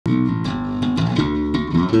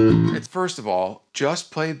It's first of all, just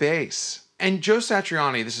play bass. And Joe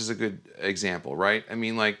Satriani, this is a good example, right? I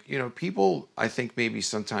mean, like, you know, people, I think maybe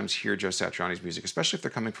sometimes hear Joe Satriani's music, especially if they're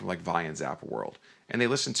coming from like Vi and Zappa world, and they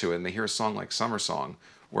listen to it and they hear a song like Summer Song,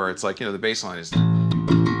 where it's like, you know, the bass line is,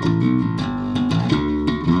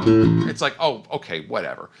 it's like, oh, okay,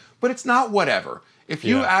 whatever. But it's not whatever. If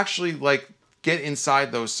you actually like get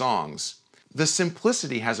inside those songs, the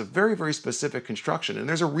simplicity has a very, very specific construction, and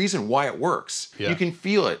there's a reason why it works. You can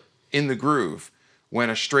feel it in the groove when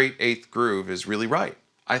a straight eighth groove is really right.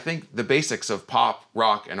 I think the basics of pop,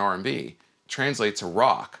 rock, and R&B translate to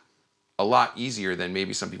rock a lot easier than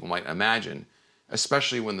maybe some people might imagine,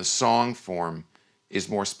 especially when the song form is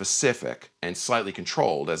more specific and slightly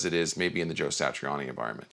controlled as it is maybe in the Joe Satriani environment.